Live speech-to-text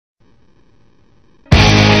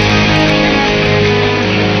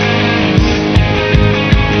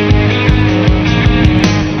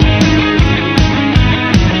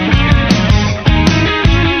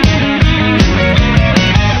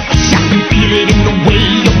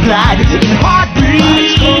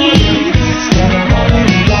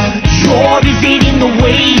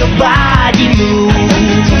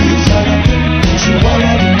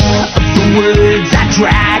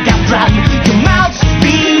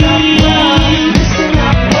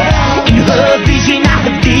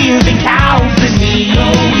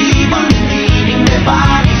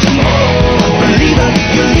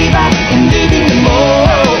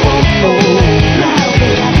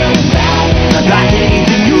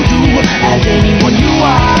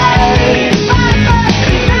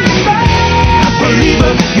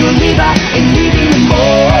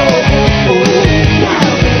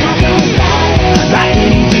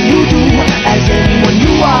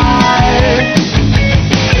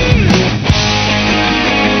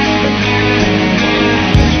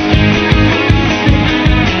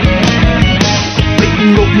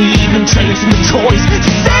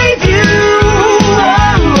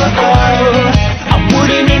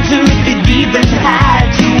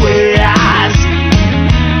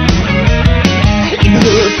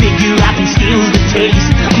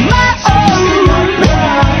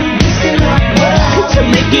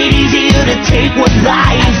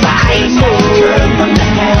life. Girl, from the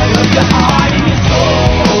hell of your heart and your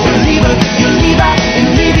soul. Believer, you leave out and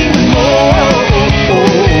leaving with more.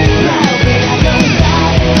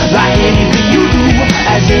 Like anything you do,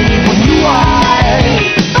 as anyone you are.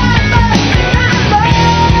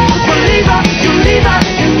 Believer, you leave out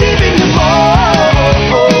and leaving with more.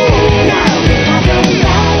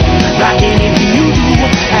 Like anything you do,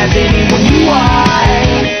 as anyone you are.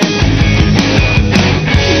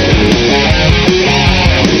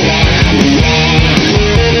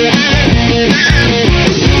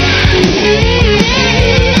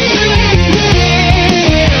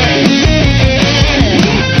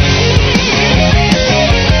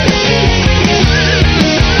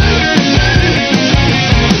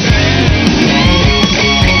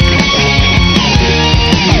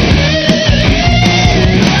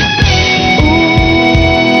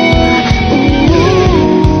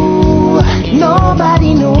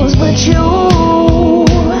 Nobody knows but you.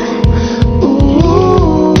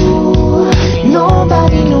 Ooh,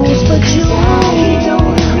 nobody knows but you. I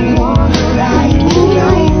don't wanna ride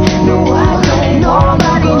tonight. No, I don't.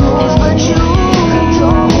 Nobody knows but you. I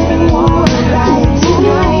don't wanna ride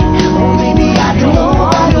tonight. Oh, baby, I don't.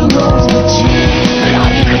 Nobody knows but you. Now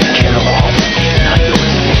you can kill them all.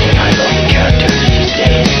 I love the characters you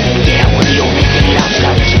say. Yeah, we're the only thing left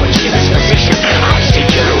out is what Jim's position. I'll see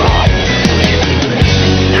you around.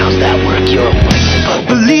 How's that work? You're a person.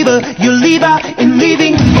 Believer, you leave out and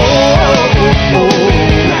leaving more.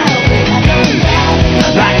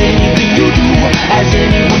 Like anything you do, as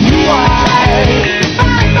anyone you are.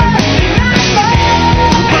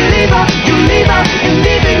 Believer, you leave out and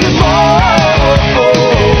leaving more.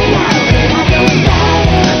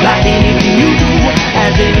 Like anything you do,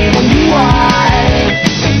 as anyone you are.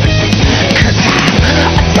 'Cause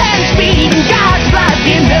I'm a 10-speed in God's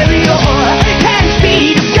right-hand barrier.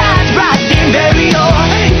 10-speed of God's right-hand barrier.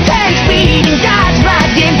 10-speed in God's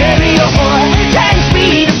right-hand barrier.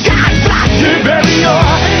 10-speed of God's right-hand barrier.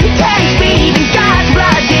 10-speed in God's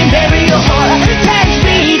right-hand barrier.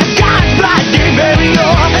 10-speed of God's right-hand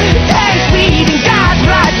barrier. 10-speed in God's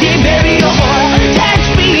right-hand barrier.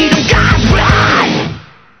 10-speed of God's right.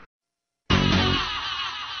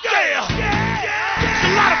 Yeah! There's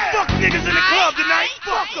a lot of fuck niggas in the club tonight.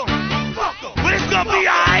 Fuck them. But it's gonna be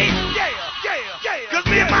alright. Cause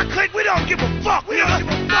me and my clique, we don't give a fuck, nigga.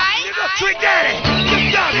 Trick Daddy,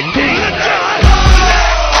 good done it, good done.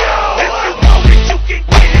 If you want it, you can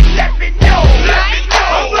get it, let me know.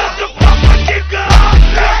 I'm about to fuck my nigga up.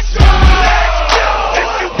 Let's go. If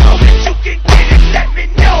you want it, you can get it, let me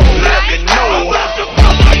know. I'm about to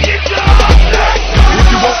fuck my nigga up. Let's go. If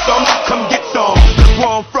you want some, come get some. That's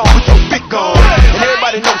where I'm from, with your big gun. And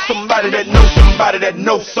everybody knows somebody that knows somebody that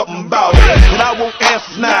knows something about it. And I want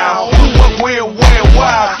answers now. Who, what, where,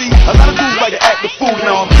 why? See, a lot of dudes like to act the fool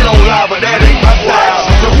now. Get on live, but that ain't my style.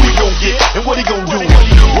 So who he gon' get, and what he gon' do?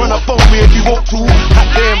 Run up on me if you want to.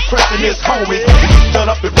 Goddamn pressing his homie. He's done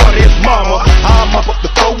up in front of his mama. I'm up the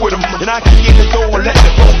floor with him. And I can get in the door and let the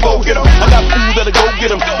phone go get him. I got fools that'll go get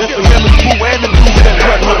him. There's the members who and the dudes that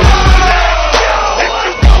run with him. If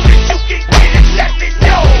you want it, you can get it, let me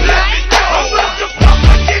know. I'm about to fuck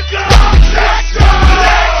my nigga up. Let's go.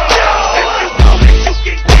 If you want it, you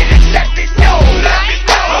can get it, let me know.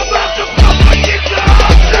 I'm about to fuck my nigga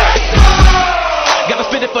up. Let's go. Gotta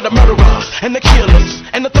spit it for the murderers and the killers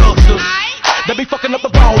and the thugsters. They be fucking up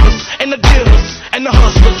the ballers and the dealers and the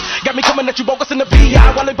hustlers. Got me coming at you bogus in the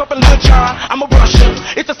VI while they bumping Lil Jon. I'm a Russian.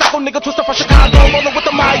 It's a psycho nigga twister from Chicago, rolling with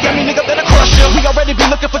the Miami nigga that'll crush ya. We already be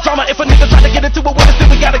looking for drama. If a nigga try to get into it with us,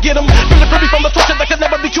 then we gotta get him. Feeling free from the torture that can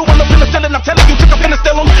never be cured. I'm penicillin. I'm telling you, took a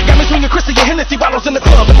penicillin. Got me swinging Chrissy and Hennessy bottles in the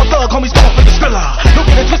club, and my thug homies going for the Skrilla. Don't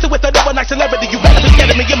get it twisted with that overnight celebrity. You better be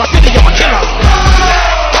scared of me in my city. I'm a killer.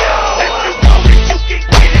 If you want it, you can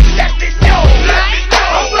get it, let me know.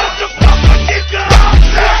 I'm about to fuck my nigga up.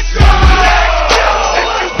 Let's go.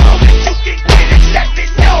 If you want it, you can get it, let me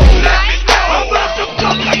know. I'm about to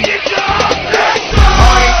fuck my nigga up. Let's go.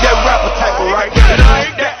 I ain't that rapper type of right, and I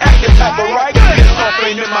ain't that acting type of right. This song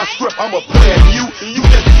ain't in my script, I'm a player. You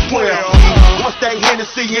just a square. Once that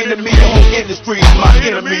Hennessy into me, the whole industry is my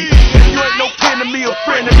enemy. If you ain't no kin to me or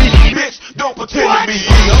friend to me, bitch, don't pretend to be.